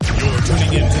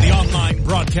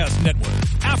podcast network,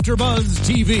 AfterBuzz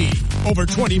TV. Over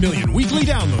 20 million weekly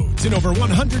downloads in over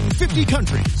 150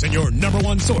 countries, and your number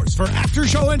one source for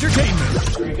after-show entertainment.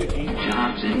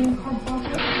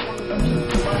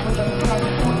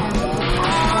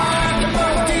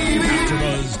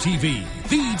 AfterBuzz TV,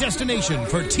 the destination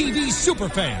for TV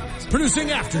superfans, producing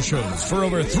aftershows for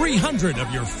over 300 of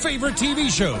your favorite TV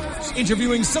shows,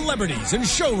 interviewing celebrities and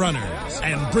showrunners,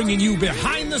 and bringing you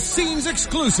behind-the-scenes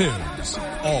exclusives.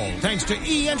 All thanks to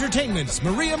E! Entertainment's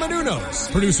Maria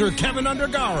Menounos, producer Kevin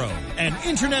Undergaro, and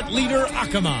internet leader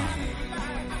Akamai.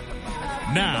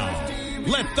 Now,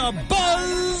 let the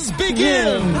buzz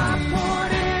begin!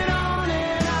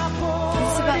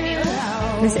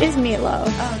 This is Meatloaf.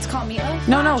 Oh, it's called Meatloaf?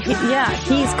 No,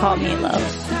 he's called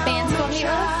Meatloaf. The band's called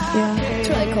Meatloaf? Yeah. It's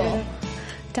really cool.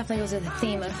 Definitely goes with the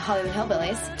theme of Hollywood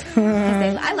Hillbillies.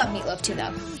 I love meatloaf too,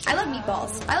 though. I love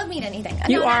meatballs. I love meat anything.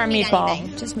 You are a meatball.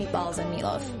 Anything, just meatballs and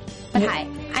meatloaf. But hi,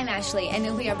 I'm Ashley,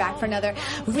 and we are back for another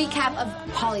recap of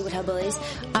Hollywood Hillbillies.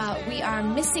 We are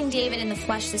missing David in the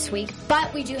flesh this week,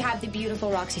 but we do have the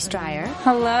beautiful Roxy Stryer.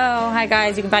 Hello. Hi,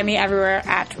 guys. You can find me everywhere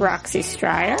at Roxy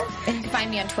Stryer. And you can find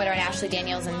me on Twitter at Ashley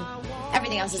Daniels, and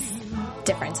everything else is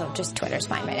different, so just Twitter's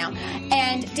fine right now.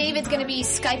 And David's going to be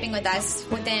Skyping with us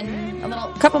within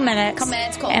a couple minutes,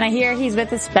 cool. And I hear he's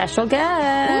with a special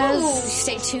guest. Ooh,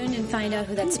 stay tuned and find out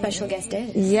who that special guest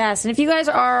is. Yes, and if you guys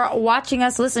are watching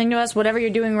us, listening to us, whatever you're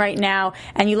doing right now,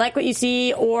 and you like what you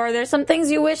see, or there's some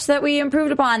things you wish that we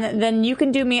improved upon, then you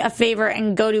can do me a favor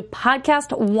and go to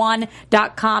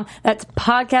podcast1.com. That's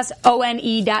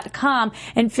podcastone.com,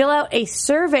 and fill out a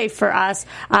survey for us,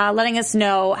 letting us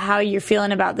know how you're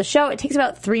feeling about the show. It takes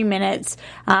about 3 minutes.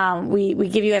 We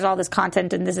give you guys all this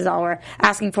content, and this is all we're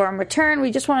asking for in return.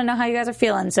 We just want to know how you guys are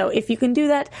feeling. So if you can do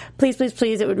that, please, please,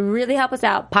 please, it would really help us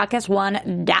out.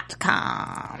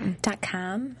 Podcast1.com.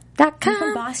 .com? .com. I'm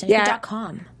from Boston. Yeah.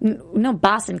 .com. No,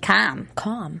 Boston. Com.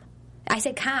 Com. I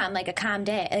say calm, like a calm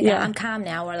day. Like Yeah. I'm calm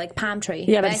now, or like palm tree.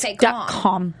 Yeah, but I it's say calm.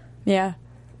 .com. Yeah.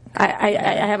 I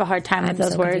have a hard time with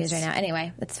those so words. Confused right now.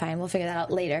 Anyway, it's fine. We'll figure that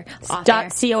out later. Off .com.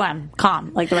 air.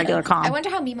 Com, like the regular com. I wonder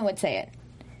how Mima would say it.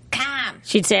 Calm.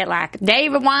 She'd say it like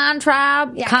David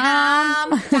Weintraub. Yeah,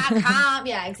 com. calm.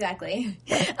 Yeah, exactly.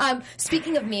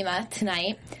 Speaking of Mima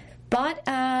tonight,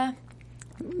 Well,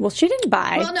 she didn't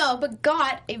buy. well, no, but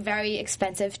got a very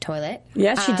expensive toilet.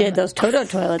 Yes, she did. Those Toto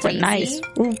toilets are nice.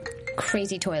 Ooh.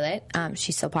 Crazy toilet.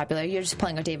 She's so popular. You're just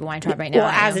pulling a David Weintraub right now. Well,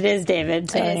 as it is,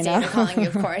 David. So, It is you know. David calling you,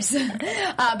 of course.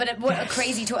 But what a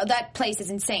crazy toilet. That place is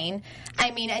insane.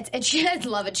 I mean, I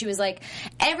love it. She was like,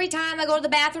 every time I go to the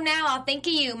bathroom now, I'll think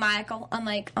of you, Michael. I'm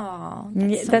like, oh,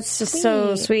 That's just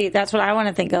so sweet. That's what I want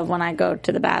to think of when I go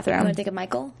to the bathroom. You want to think of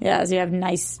Michael? Yeah, as you have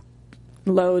nice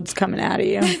loads coming out of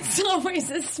you. It's always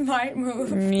a smart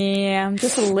move. Yeah, I'm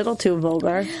just a little too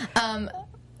vulgar.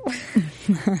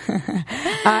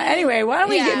 Anyway, why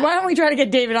don't we try to get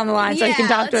David on the line so he can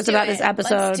talk to us about this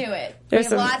episode? Let's do it. We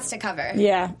have lots to cover.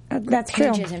 Yeah, that's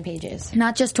true. Pages and pages.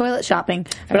 Not just toilet shopping,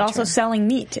 but also selling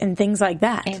meat and things like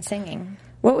that. And singing.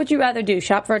 What would you rather do,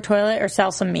 shop for a toilet or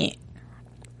sell some meat?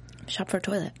 Shop for a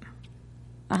toilet.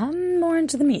 I'm more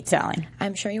into the meat selling.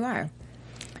 I'm sure you are.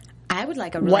 I would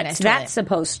like a really What's nice that toilet.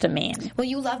 supposed to mean? Well,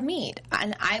 you love meat,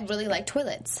 and I really like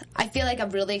toilets. I feel like a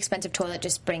really expensive toilet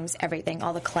just brings everything,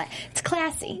 all the it's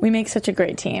classy. We make such a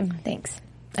great team. Thanks.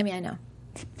 I mean, I know.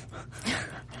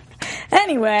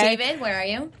 Anyway. David, where are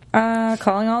you?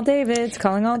 Calling all Davids.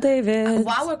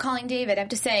 While we're calling David, I have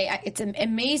to say, it's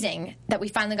amazing that we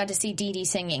finally got to see Dee Dee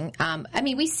singing. I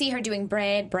mean, we see her doing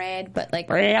bread, but like,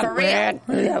 for real.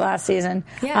 Yeah, last season.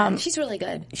 Yeah, she's really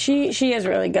good. She is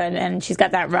really good, and she's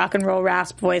got that rock and roll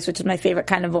rasp voice, which is my favorite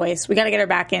kind of voice. We got to get her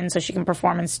back in so she can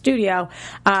perform in studio.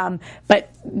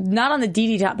 But not on the Dee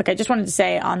Dee topic. I just wanted to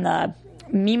say on the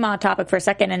Mima topic for a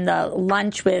second, in the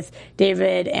lunch with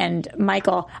David and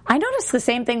Michael, I noticed the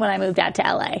same thing when I moved out to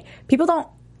LA. People don't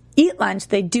eat lunch,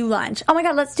 they do lunch. Oh my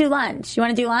God, let's do lunch. You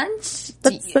want to do lunch?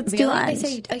 Let's do lunch. They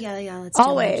say, yeah, let's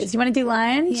Always. do lunch. You want to do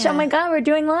lunch? Yeah. Oh my God, we're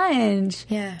doing lunch.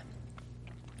 Yeah.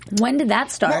 When did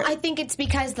that start? Well, I think it's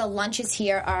because the lunches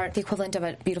here are the equivalent of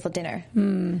a beautiful dinner.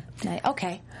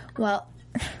 Okay. Well...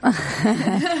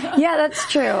 Yeah,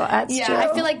 that's true. That's true.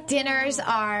 I feel like dinners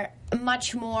are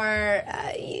much more...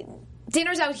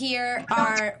 dinners out here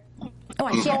are... Oh,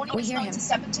 we hear him.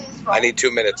 I need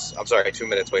 2 minutes. I'm sorry, 2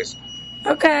 minutes, please.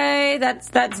 Okay,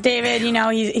 that's David. You know,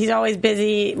 he's always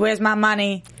busy. Where's my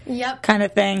money? Yep. Kind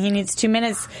of thing. He needs 2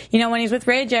 minutes. You know, when he's with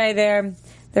Ray J,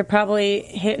 they're probably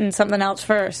hitting something else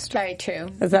first. Very true.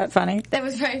 Is that funny? That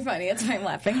was very funny. That's why I'm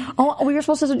laughing. Oh, we were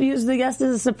supposed to use the guest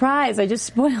as a surprise. I just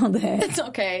spoiled it. It's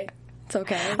okay. It's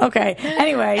okay. Okay.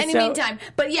 Anyway, In the meantime,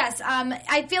 but yes,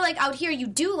 I feel like out here you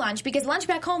do lunch because lunch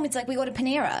back home it's like we go to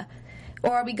Panera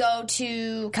or we go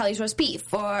to Kelly's Roast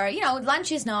Beef or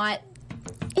lunch is not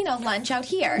lunch out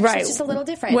here. right. So it's just a little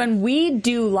different. When we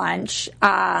do lunch,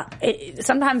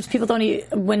 sometimes people don't eat.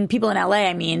 When people in LA,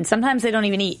 I mean, sometimes they don't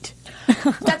even eat.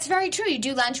 That's very true. You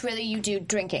do lunch, really, you do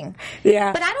drinking.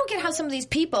 Yeah. But I don't get how some of these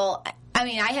people. I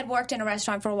mean, I had worked in a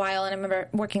restaurant for a while, and I remember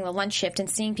working the lunch shift and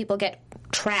seeing people get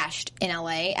trashed in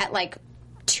LA at like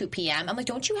 2 p.m. I'm like,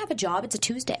 don't you have a job? It's a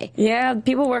Tuesday. Yeah,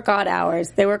 people work odd hours.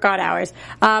 They work odd hours.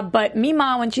 But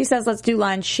Mima, when she says let's do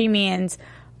lunch, she means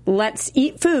let's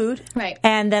eat food, right?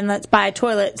 And then let's buy a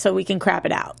toilet so we can crap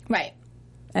it out, right?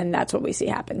 And that's what we see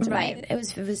happen tonight. Right. It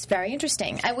was very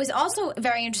interesting. It was also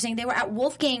very interesting. They were at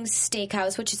Wolfgang's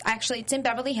Steakhouse, which is actually it's in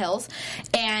Beverly Hills,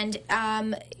 and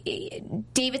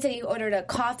David said he ordered a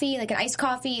coffee, like an iced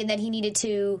coffee, and then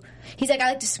he's like, I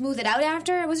like to smooth it out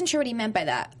after. I wasn't sure what he meant by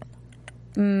that.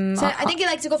 So I think he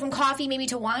likes to go from coffee maybe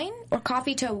to wine or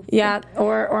coffee to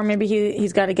or maybe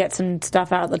he's got to get some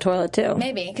stuff out of the toilet too.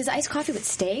 Maybe because iced coffee with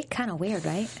steak kind of weird,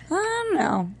 right? I don't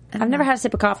know. I've never had a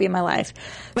sip of coffee in my life.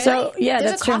 Really? So yeah,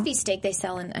 there's that's a coffee true. steak they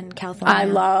sell in California. I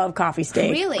love coffee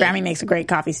steak. Really? Grammy makes a great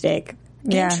coffee steak.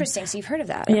 Yeah. Interesting. So you've heard of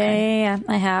that? Yeah.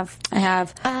 I have.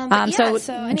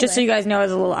 So anyway. just so you guys know,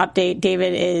 as a little update,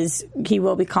 David he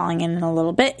will be calling in a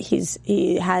little bit.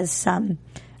 He has some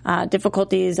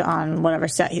difficulties on whatever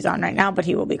set he's on right now, but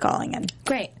he will be calling in.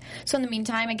 Great. So in the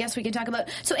meantime, I guess we can talk about...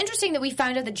 So interesting that we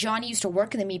found out that Johnny used to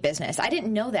work in the meat business. I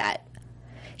didn't know that.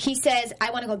 He says,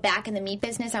 I want to go back in the meat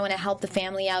business. I want to help the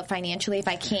family out financially if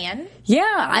I can. Yeah,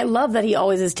 I love that he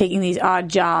always is taking these odd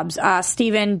jobs.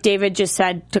 Stephen, David just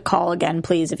said to call again,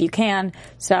 please, if you can.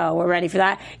 So we're ready for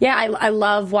that. Yeah, I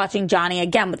love watching Johnny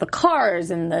again with the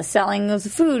cars and the selling of the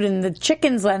food and the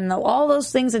chickens and all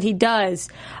those things that he does.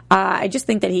 I just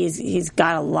think that he's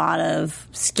got a lot of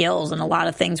skills and a lot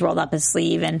of things rolled up his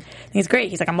sleeve, and I think it's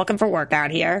great. He's like, I'm looking for work out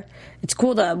here. It's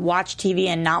cool to watch TV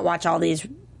and not watch all these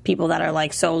people that are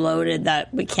like so loaded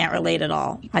that we can't relate at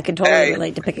all. I can totally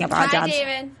relate to picking up odd jobs. Hi,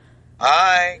 David.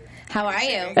 Hi. How are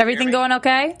you? Everything going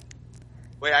okay?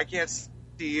 Wait, I can't see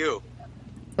you.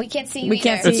 We can't see you We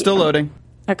can't either. see- It's still loading.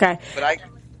 Okay. But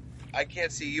I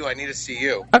can't see you. I need to see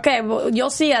you. Okay, well,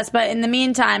 you'll see us, but in the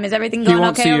meantime, is everything going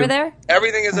won't okay see you. over there?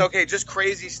 Everything is okay. Just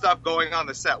crazy stuff going on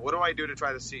the set. What do I do to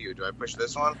try to see you? Do I push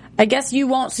this one? I guess you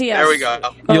won't see us. There we go.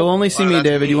 You'll only see Oh, me, that's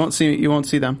David. me. You won't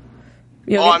see them.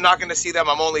 You'll- Oh, I'm not going to see them.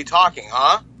 I'm only talking,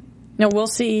 huh? No, we'll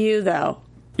see you, though.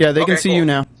 Yeah, they Okay, can see cool. you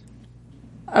now.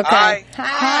 Okay. Hi.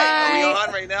 Hi. Are we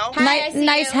on right now? Hi. I see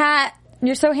Nice you. hat.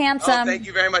 You're so handsome. Oh, thank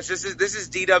you very much. This is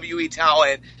DWE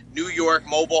Talent, New York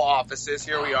mobile offices.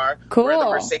 Here we are. Cool. We're in the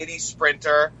Mercedes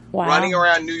Sprinter, Wow. running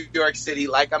around New York City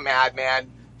like a madman,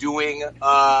 doing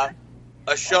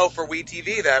a show for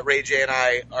WeTV that Ray J and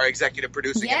I are executive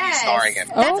producing and he's Yes. starring in.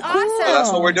 That's Oh, cool. awesome. So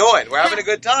that's what we're doing. We're having a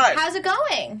good time. How's it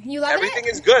going? You love Everything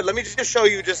it? is good. Let me just show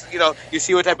you, you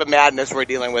see what type of madness we're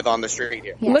dealing with on the street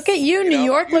here. Look at you. New know,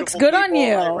 York looks beautiful good on people.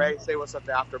 you. Like Ray, say what's up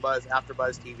to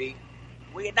AfterBuzz TV.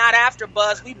 We're not after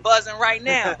Buzz. We buzzing right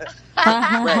now.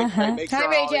 Ray, make sure Hi,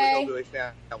 Ray all J. your Hillbilly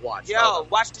fans watch. Yo,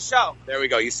 watch the show. There we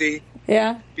go. You see,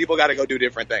 Yeah. people got to go do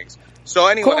different things. So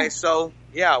anyway, Cool. So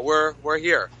yeah, we're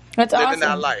here. That's living awesome.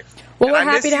 that life. Well, And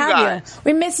we're I happy miss to have guys. you.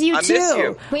 We miss you, I too. miss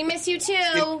you. We miss you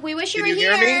too. We wish you can were you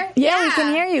hear here. me? Yeah, we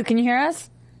can hear you. Can you hear us?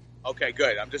 Okay,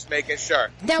 good. I'm just making sure.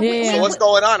 Now, Yeah. So what's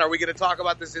going on? Are we going to talk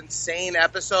about this insane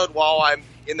episode while I'm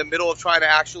in the middle of trying to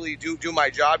actually do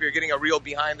my job? You're getting a real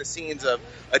behind the scenes of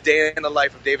a day in the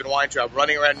life of David Weintraub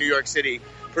running around New York City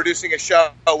producing a show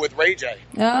with Ray J.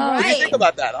 Oh. What do you think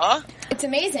about that, huh? It's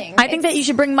amazing. I think that you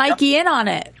should bring Mikey in on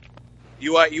it.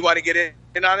 You want to get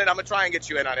in on it? I'm going to try and get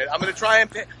you in on it. I'm going to try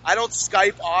and I don't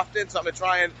Skype often, so I'm going to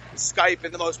try and Skype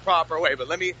in the most proper way. But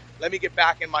let me get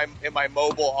back in my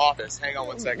mobile office. Hang on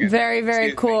one second. Very, very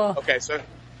Excuse me. cool. Okay, so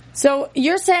So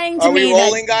you're saying to are me we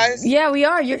rolling, guys? Yeah, we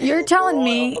are. You're telling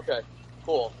me. Okay,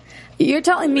 cool. You're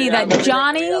telling me Yeah, that let me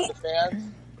Johnny bring up the fans.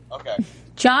 Okay.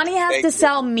 Johnny has Thank to you.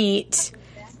 sell meat,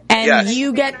 and Yes.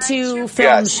 you get to film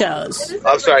Yes. shows.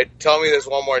 I'm sorry. Tell me this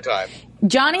one more time.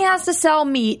 Johnny has to sell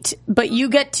meat, but you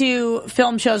get to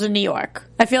film shows in New York.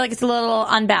 I feel like it's a little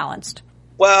unbalanced.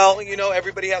 Well,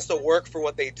 everybody has to work for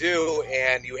what they do,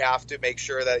 and you have to make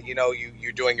sure that,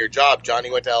 you're doing your job. Johnny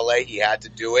went to L.A. He had to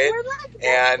do it,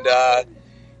 and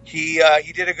he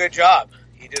did a good job.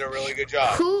 He did a really good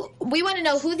job. We want to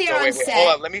know who they're So on wait, set.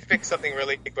 hold on. Let me fix something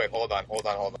really quick. Hold on.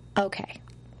 Okay.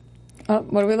 Oh,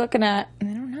 what are we looking at? I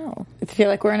don't know. I feel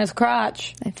like we're in his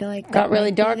crotch. I feel like Got that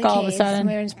really might be dark the all of a case. sudden.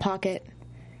 We're in his pocket.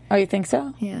 Oh, you think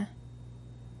so? Yeah.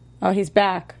 Oh, he's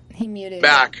back. He muted.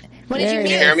 Back. What did you There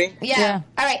miss? you hear me? Yeah.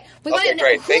 All right. We want Okay, to know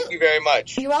great. who, Thank you very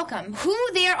much. You're welcome. Who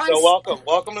there on So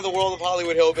welcome to the world of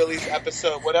Hollywood Hillbillies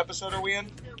episode. What episode are we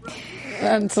in?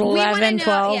 It's we 11, want to know,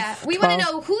 12. yeah. We want to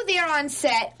know who there on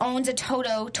set owns a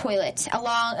Toto toilet.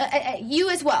 Along you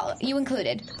as well, you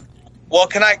included. Well,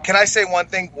 can I say one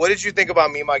thing? What did you think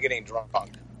about Mima getting drunk?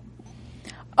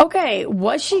 Okay,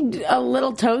 was she a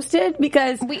little toasted?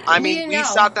 Because We didn't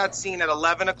shot that scene at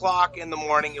 11 o'clock in the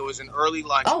morning. It was an early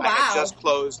lunch. Oh, I had wow. just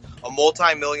closed a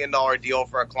multi-million-dollar deal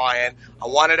for a client. I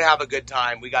wanted to have a good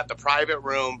time. We got the private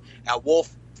room at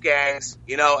Wolfgang's,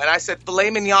 and I said filet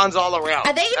mignons all around.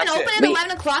 Are they even That's open it. at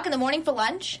 11 o'clock in the morning for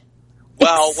lunch?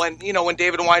 Well, when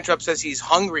David Weintraub says he's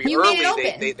hungry You made it early,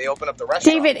 open. they open up the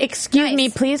restaurant. David, excuse Nice. me,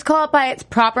 please call it by its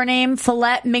proper name,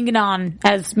 filet mignon,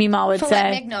 as Mima would Filet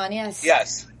say. mignon, yes.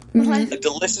 Yes. Mm-hmm. A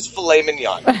delicious filet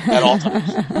mignon at all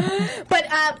times. But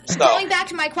So- going back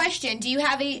to my question, do you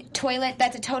have a toilet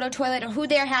that's a Toto toilet, or who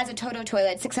there has a Toto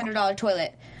toilet, $600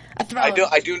 toilet, a throne?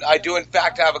 I do. In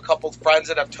fact, have a couple friends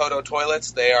that have Toto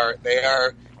toilets. They are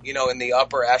in the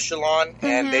upper echelon,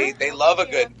 and Mm-hmm. they love a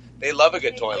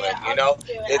good toilet.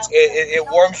 It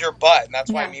warms your butt, and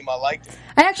that's why Yeah. Mima liked it.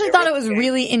 I actually thought it was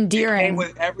really It came endearing.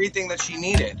 with everything that she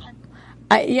needed.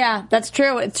 Yeah, that's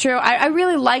true. It's true. I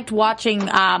really liked watching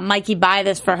Mikey buy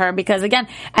this for her because, again,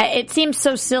 it seems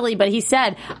so silly, but he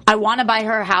said, I want to buy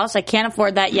her a house. I can't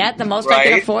afford that yet. The most I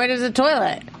can Right. afford is a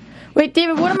toilet. Wait,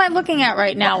 David, what am I looking at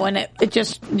right now when it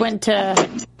just went to...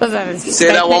 Was that a Say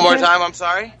Skype that one more picture? time. I'm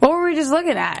sorry. What were we just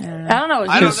looking at? I don't know.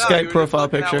 I don't know. Skype You were just profile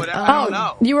looking at picture. whatever. I don't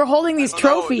know. You were holding these I don't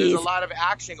know. trophies. There's a lot of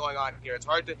action going on here. It's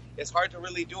hard to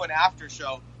really do an after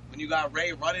show when you got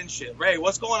Ray running shit. Ray,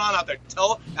 what's going on out there?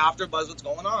 Tell After Buzz what's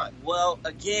going on. Well,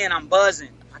 again, I'm buzzing.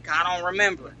 I don't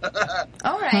remember.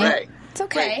 All right. Ray. It's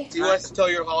okay. Ray, do you want to tell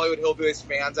your Hollywood Hillbillies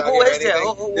fans out Who here is that?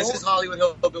 anything? Who- This is Hollywood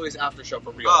Hillbillies after show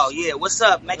for real. Oh, yeah. What's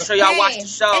up? Make sure y'all Hey, watch the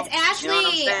show. It's Ashley. You know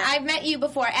what I'm saying? I've met you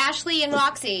before. Ashley and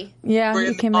Roxy. Yeah, We're you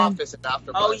in came the in. office at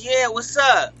After Buzz. Oh, yeah. What's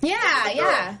up?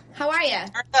 Yeah. How are you?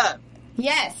 Turn up.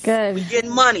 Yes. Good.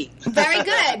 Getting money. Very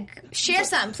good. Share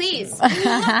some, please.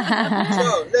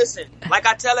 So, listen, like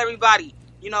I tell everybody,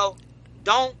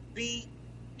 don't be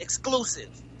exclusive.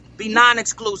 Be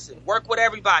non-exclusive. Work with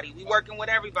everybody. We working with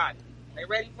everybody. They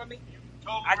ready for me?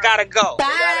 I gotta go.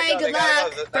 Bye. Good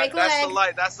luck. Break That's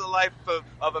leg. the life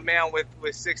of a man with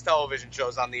 6 television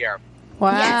shows on the air.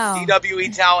 Wow.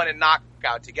 DWE Talent and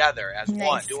Knockout together as Nice.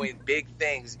 one, doing big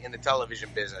things in the television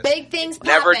business. Big things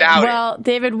popping. Never doubt it. Well,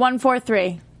 David,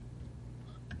 143.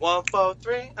 1, 4,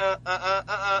 3. No,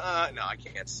 I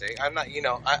can't say. I'm not.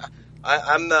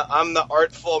 I'm the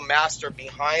artful master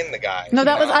behind the guy. No,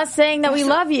 that was us saying that we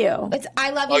love you. It's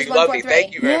I love you. Oh, is you love me. 143.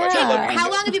 Thank you very much. I love you. How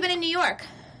long have you been in New York?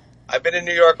 I've been in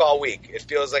New York all week. It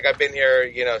feels like I've been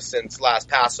here, since last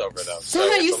Passover, though. So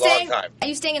are it's you a long staying? time. Are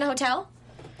you staying in a hotel?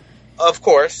 Of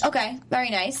course. Okay, very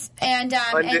nice. And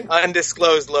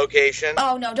Undisclosed location.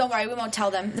 oh no, don't worry, we won't tell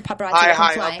them. The paparazzi High will come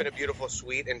up flying. in a beautiful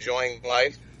suite, enjoying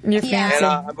life. You're Yeah. fancy.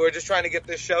 And we're just trying to get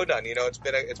this show done. It's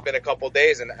been a couple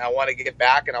days, and I want to get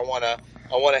back, and I want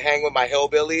to hang with my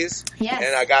hillbillies. Yes.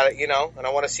 And I got and I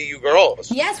want to see you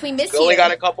girls. Yes, we miss We you. only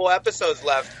got a couple episodes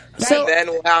left, So- and then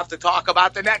we'll have to talk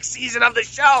about the next season of the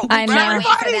show. I know. Can't wait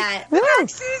for Everybody, that. the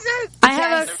next season. I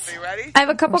have Yes. Everybody ready? I have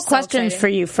a couple I'm so questions excited. for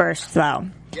you first, though.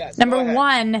 Yes, Number go ahead.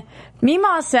 one,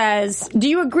 Mima says, do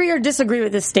you agree or disagree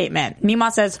with this statement?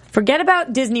 Mima says, forget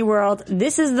about Disney World.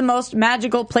 This is the most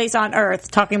magical place on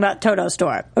earth, talking about Toto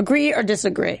Store. Agree or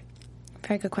disagree?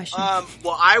 Very good question.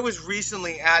 Well, I was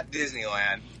recently at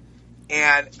Disneyland,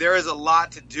 and there is a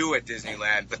lot to do at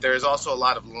Disneyland, but there is also a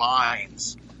lot of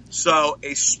lines. So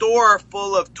a store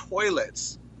full of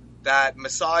toilets that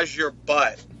massage your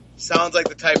butt sounds like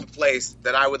the type of place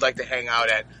that I would like to hang out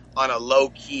at on a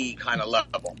low-key kind of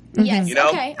level. yes, you know?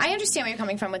 okay. I understand where you're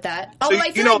coming from with that. Although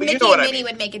I feel you know like Mickey what and I Minnie mean.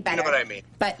 would make it You better. know what I mean.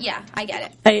 But yeah, I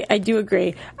get it. I do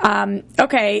agree.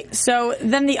 Okay, so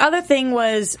then the other thing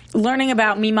was learning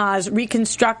about Mima's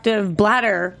reconstructed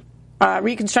bladder.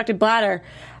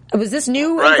 Was this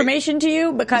new Right. information to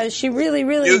you? Because she really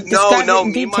described it No,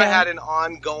 in Mima detail. had an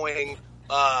ongoing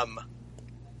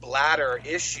bladder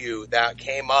issue that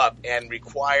came up and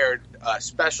required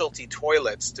specialty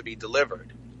toilets to be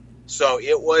delivered. So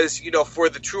it was, for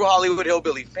the true Hollywood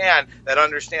Hillbilly fan that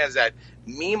understands that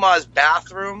Mima's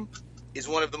bathroom is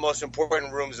one of the most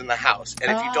important rooms in the house.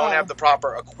 And if you don't have the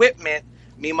proper equipment,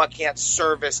 Mima can't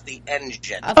service the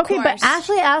engine. Of Okay, course. but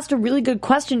Ashley asked a really good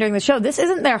question during the show. This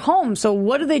isn't their home, so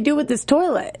what do they do with this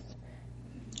toilet?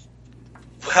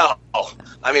 Well,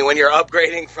 I mean, when you're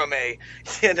upgrading from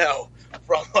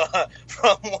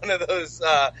from one of those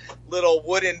little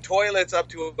wooden toilets up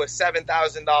to a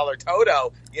 $7,000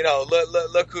 Toto. You know,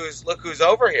 look who's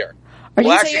over here. Well,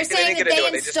 actually, you're they saying didn't that get to they do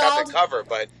it. They just got the cover,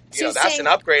 but that's an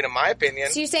upgrade in my opinion.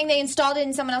 So you're saying they installed it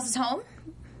in someone else's home?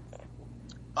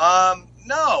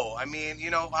 No. I mean, you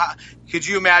know, could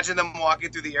you imagine them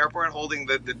walking through the airport holding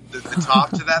the top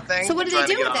to that thing? So what did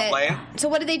they do with it? So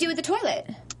what did they do with the toilet?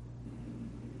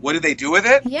 What did they do with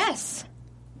it? Yes.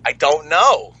 I don't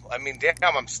know. I mean,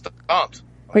 damn, I'm stumped.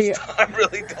 Wait, I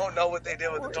really don't know what they did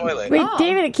with the toilet. Wait,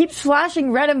 David, it keeps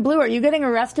flashing red and blue. Are you getting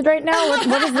arrested right now?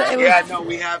 What is it? Yeah, no,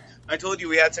 we have. I told you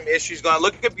we had some issues going on.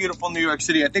 Look at beautiful New York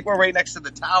City. I think we're right next to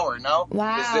the tower, no?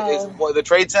 Wow. Is the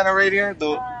Trade Center right here?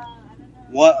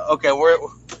 What? Okay, we're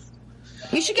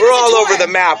all over the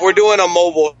map. We're doing a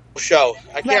mobile show.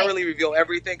 I can't Right. really reveal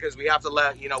everything because we have to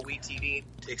let WeTV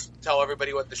tell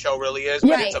everybody what the show really is.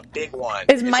 But Right. it's a big one.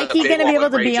 Is Mikey going to be able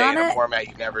to be on in a it? format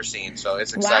you've never seen, so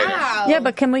it's exciting. Wow. Yeah,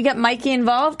 but can we get Mikey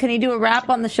involved? Can he do a rap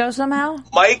on the show somehow?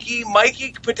 Mikey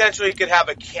potentially could have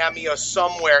a cameo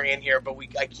somewhere in here, but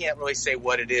I can't really say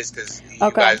what it is because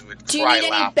you guys would Do you cry need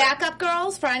any laughing. backup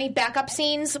girls for any backup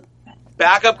scenes?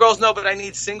 Backup girls, no, but I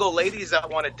need single ladies that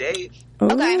want to date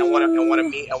Okay. and want to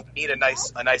meet a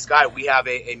nice guy. We have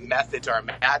a method to our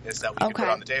madness that we can put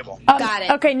on the table. Got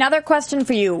it. Okay, another question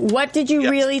for you. What did you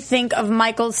Yes. really think of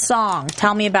Michael's song?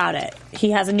 Tell me about it. He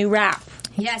has a new rap.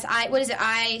 Yes, what is it?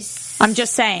 I'm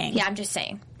just saying. Yeah, I'm just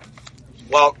saying.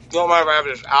 Well, you don't mind if I have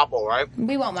this apple, right?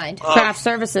 We won't mind. Craft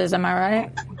services, am I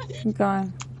right? Keep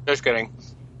going. Just kidding.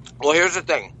 Well, here's the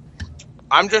thing.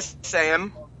 I'm just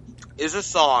saying is a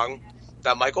song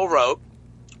that Michael wrote,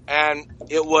 and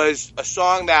it was a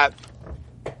song that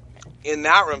in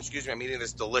that room, excuse me, I'm eating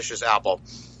this delicious apple.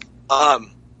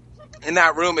 In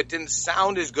that room, it didn't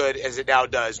sound as good as it now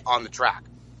does on the track.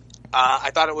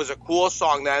 I thought it was a cool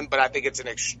song then, but I think it's an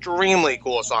extremely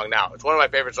cool song now. It's one of my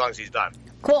favorite songs he's done.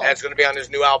 Cool. And it's going to be on his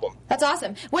new album. That's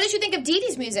awesome. What did you think of Dee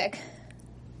Dee's music?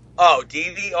 Oh,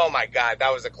 Dee Dee, oh my God,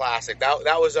 that was a classic. That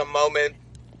was a moment.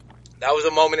 That was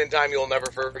a moment in time you'll never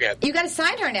forget. You got to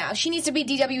sign her now. She needs to be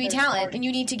DWE talent, and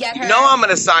you need to get her. You know I'm going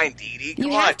to sign Dee Dee. Come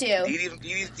You on. have to.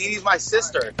 Dee Dee's my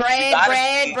sister. Bread.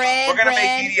 We're going to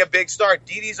make Dee Dee a big star.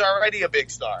 Dee Dee's already a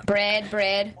big star.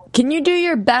 Bread. Can you do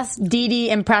your best Dee Dee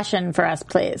impression for us,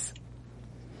 please?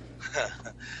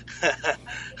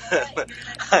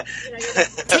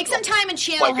 Take some time and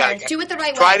channel her. Do it the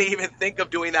right way. Try to even think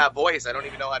of doing that voice. I don't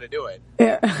even know how to do it.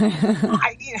 Yeah.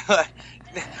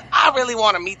 I really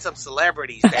want to meet some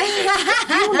celebrities, David.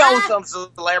 You know some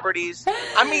celebrities.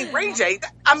 I mean, Ray J.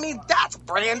 That's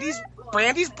Brandy's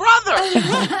brother.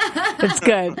 It's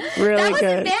good. Really That wasn't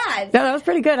good. bad. No, that was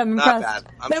pretty good. I'm Not impressed.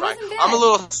 bad. I'm That trying. wasn't bad. I'm a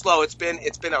little slow. It's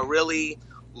been a really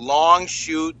long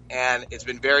shoot, and it's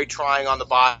been very trying on the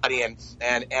body. And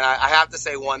I have to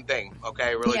say one thing,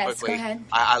 okay, really Yes, quickly. go ahead.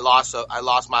 I lost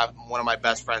one of my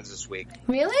best friends this week.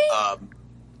 Really?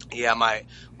 Yeah, my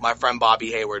friend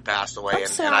Bobby Hayward passed away,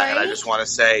 I'm and I just want to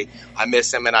say I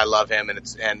miss him and I love him,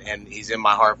 and he's in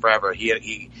my heart forever.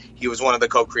 He was one of the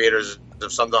co-creators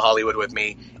of Some to Hollywood with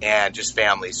me, and just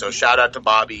family. So shout out to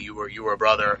Bobby. You were a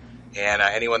brother, and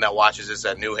anyone that watches this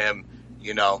that knew him,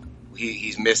 you know,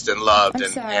 he's missed and loved,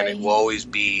 and it will always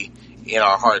be in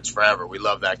our hearts forever. We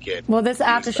love that kid. Well, this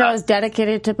after show is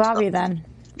dedicated to Bobby then.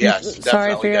 Yes,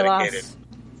 Sorry for your dedicated. loss.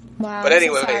 Wow. But I'm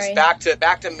anyways, so sorry.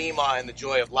 back to Mima and the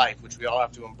joy of life, which we all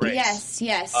have to embrace.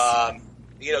 Yes.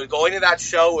 You know, going to that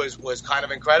show was kind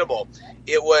of incredible.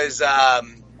 It was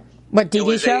What, Dee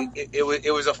Dee show?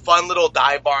 It was a fun little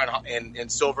dive bar in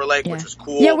Silver Lake, which was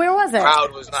cool. Yeah, where was it? The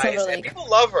crowd was nice, Silver and Lake. people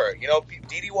love her. You know,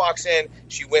 Dee Dee walks in,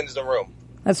 she wins the room.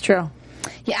 That's true.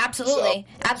 Yeah, absolutely.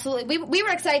 Absolutely. We were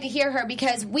excited to hear her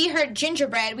because we heard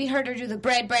Gingerbread, we heard her do the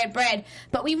bread,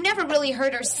 but we've never really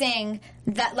heard her sing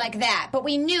that like that. But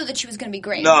we knew that she was going to be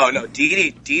great. No,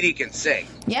 Dee Dee can sing.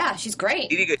 Yeah, she's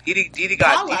great. Dee Dee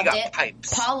Paul got loved it.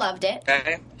 pipes. Paul loved it.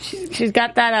 Okay? She's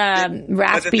got that But the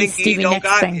raspy thing Dee Stevie Dee don't Nicks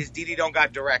got thing. is Dee Dee don't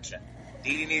got direction.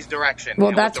 Dee Dee needs direction. Well,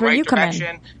 and that's with the where right you come in.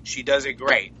 direction, she does it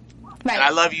great. Right. And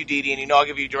I love you, Dee Dee, and you know I'll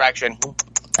give you direction.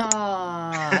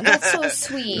 Aw, that's so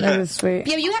sweet. That is sweet.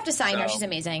 Yeah, you have to sign her. She's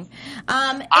amazing.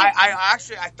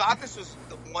 I thought this was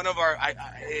one of our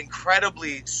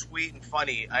incredibly sweet and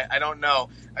funny. I don't know.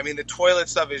 I mean, the toilet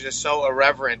stuff is just so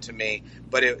irreverent to me,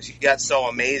 but she got so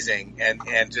amazing,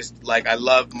 and just like I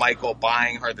love Michael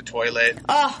buying her the toilet.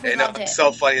 Oh, we loved it. It's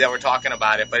so funny that we're talking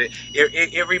about it, but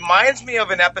it reminds me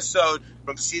of an episode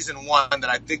from season 1 that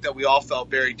I think that we all felt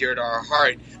very dear to our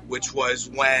heart, which was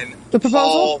when The proposal?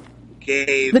 Paul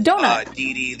gave The donut.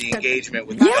 Dee Dee the engagement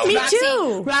with Yeah, the donut. me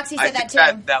too. Roxy I said think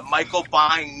that too. that Michael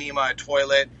buying Mima a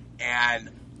toilet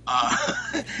and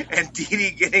And Dee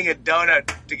Dee getting a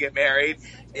donut to get married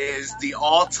is the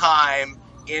all-time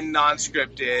in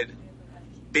non-scripted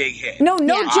big hit. No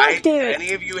joke, David.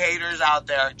 Any of you haters out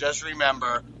there, just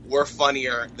remember, we're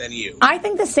funnier than you. I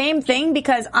think the same thing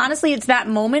because honestly, it's that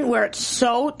moment where it's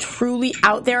so truly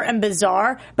out there and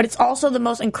bizarre, but it's also the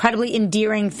most incredibly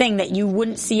endearing thing that you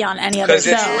wouldn't see on any other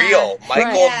show. Because it's real.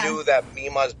 Michael knew that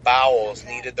Mima's bowels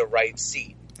needed the right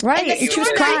seat. Right, and she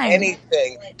was crying.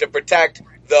 Anything to protect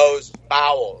those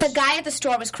bowels. The guy at the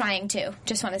store was crying too,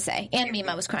 just want to say. And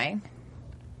Mima was crying.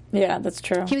 Yeah, that's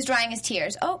true. He was drying his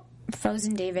tears. Oh,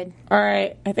 frozen David. All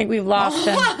right, I think we've lost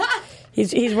him.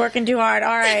 He's working too hard.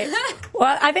 All right.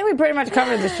 Well, I think we pretty much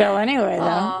covered the show anyway,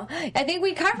 though. I think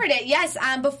we covered it, yes.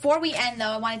 Before we end,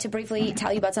 though, I wanted to briefly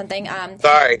tell you about something.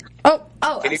 Sorry. Oh.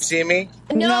 Can you see me?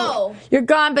 No. You're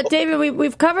gone. But, David,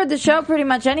 we've covered the show pretty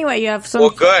much anyway. You have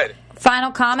some good.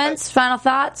 Final comments, final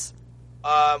thoughts?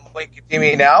 Wait, can you see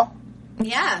me now?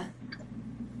 Yeah.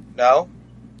 No?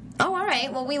 Oh, all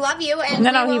right. Well, we love you. And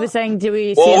No, he was saying, do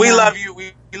we see Well, we him love you.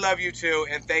 We love you, too.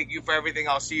 And thank you for everything.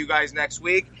 I'll see you guys next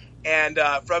week. And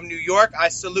from New York, I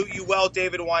salute you well,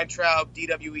 David Weintraub,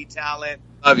 DWE Talent.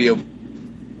 Love you.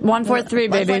 143,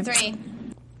 baby. 143.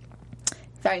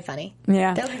 Very funny.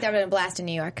 Yeah. They'll think they're having a blast in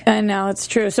New York. I know, it's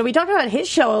true. So we talked about his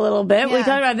show a little bit. Yeah. We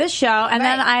talked about this show, and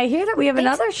then I hear that we have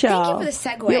another show. Thank you for the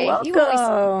segue. You're welcome. You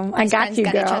always, I got you,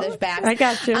 got girl. each other's backs. I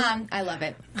got you. I love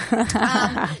it.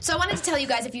 So I wanted to tell you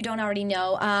guys, if you don't already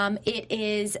know, it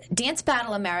is Dance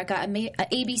Battle America,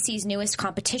 ABC's newest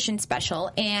competition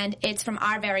special, and it's from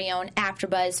our very own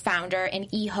AfterBuzz founder and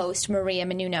e-host Maria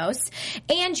Menounos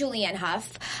and Julianne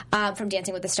Hough from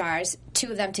Dancing with the Stars.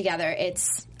 Two of them together.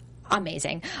 It's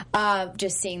amazing.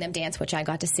 Just seeing them dance, which I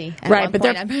got to see. Right, but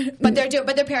they're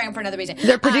pairing for another reason.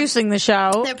 They're producing the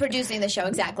show. They're producing the show,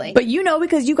 exactly. But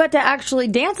because you got to actually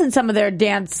dance in some of their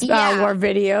dance war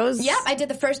videos. Yep, I did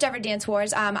the first ever Dance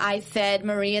Wars. I fed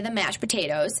Maria the mashed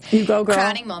potatoes. You go, girl.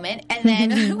 Crowning moment. And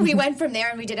then we went from there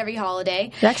and we did every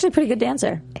holiday. You're actually a pretty good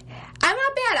dancer. I'm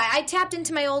not bad. I tapped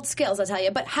into my old skills, I'll tell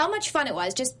you. But how much fun it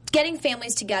was just getting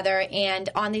families together and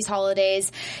on these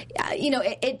holidays.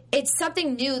 It's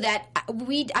something new that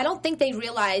I don't think they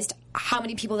realized how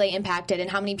many people they impacted and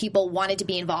how many people wanted to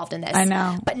be involved in this. I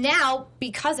know. But now,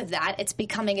 because of that, it's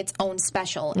becoming its own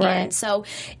special. Right. And so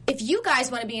if you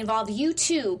guys want to be involved, you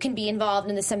too can be involved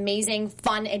in this amazing,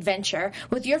 fun adventure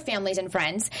with your families and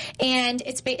friends. And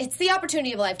it's the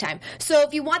opportunity of a lifetime. So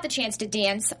if you want the chance to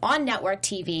dance on network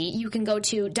TV, you can go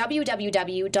to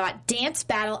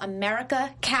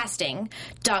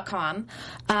www.dancebattleamericacasting.com.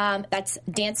 That's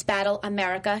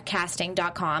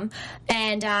dancebattleamericacasting.com.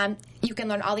 And you can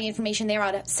learn all the information there, how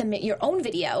to submit your own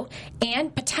video,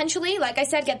 and potentially, like I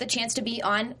said, get the chance to be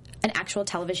on an actual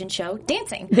television show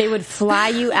dancing. They would fly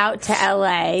you out to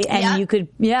LA, and you could,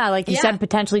 like you said,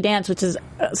 potentially dance, which is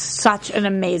such an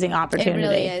amazing opportunity. It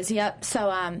really is, yep. So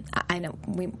I know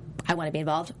I want to be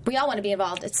involved. We all want to be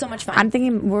involved. It's so much fun.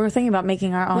 We're thinking about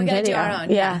making our own video. We gotta do our own.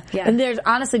 Yeah. And there's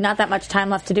honestly not that much time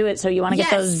left to do it, so you want to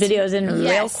get those videos in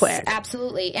real quick.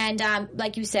 Absolutely. And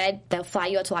like you said, they'll fly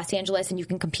you out to Los Angeles and you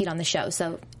can compete on the show.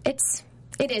 So it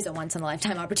is a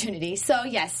once-in-a-lifetime opportunity. So,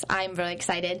 yes, I'm really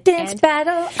excited.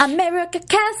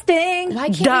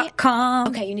 DanceBattleAmericaCasting.com.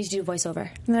 Okay, you need to do voiceover.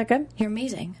 Isn't that good? You're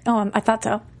amazing. Oh, I thought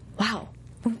so. Wow.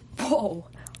 Whoa.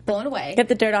 Blown away. Get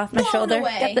the dirt off my shoulder.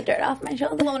 Away. Get the dirt off my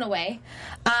shoulder. Blown away.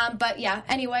 But yeah,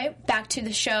 anyway, back to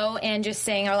the show and just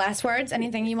saying our last words.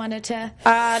 Anything you wanted to...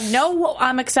 No,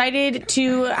 I'm excited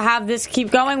to have this keep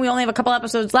going. We only have a couple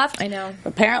episodes left. I know.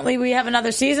 Apparently we have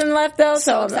another season left, though,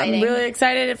 so exciting. I'm really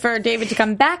excited for David to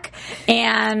come back.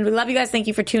 And we love you guys. Thank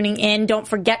you for tuning in. Don't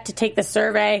forget to take the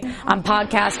survey on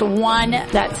Podcast One.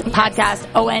 That's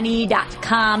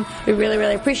podcastone.com. We really,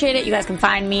 really appreciate it. You guys can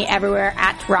find me everywhere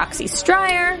at Roxy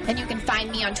Stryer. And you can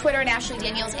find me on Twitter at Ashley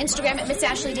Daniels, Instagram at Miss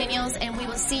Ashley Daniels, and we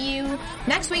will see you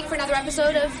next week for another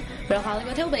episode of Real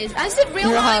Hollywood Hillbillies. I said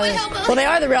Real Hollywood Hillbillies. Well, they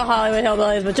are the Real Hollywood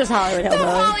Hillbillies, but just Hollywood Hillbillies. The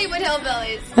Hollywood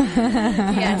Hillbillies.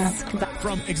 Yes.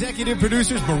 From executive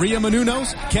producers Maria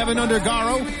Menounos, Kevin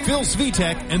Undergaro, Phil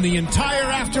Svitek, and the entire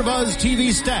AfterBuzz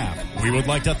TV staff, we would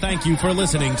like to thank you for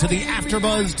listening to the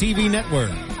AfterBuzz TV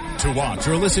network. To watch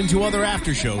or listen to other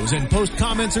after shows and post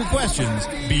comments or questions,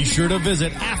 be sure to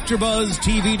visit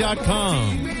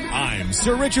AfterBuzzTV.com. I'm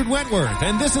Sir Richard Wentworth,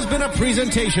 and this has been a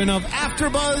presentation of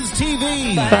AfterBuzz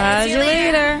TV. Buzz you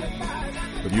later.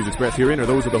 The views expressed herein are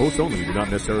those of the host only and do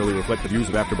not necessarily reflect the views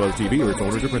of AfterBuzz TV or its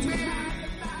owners or principals.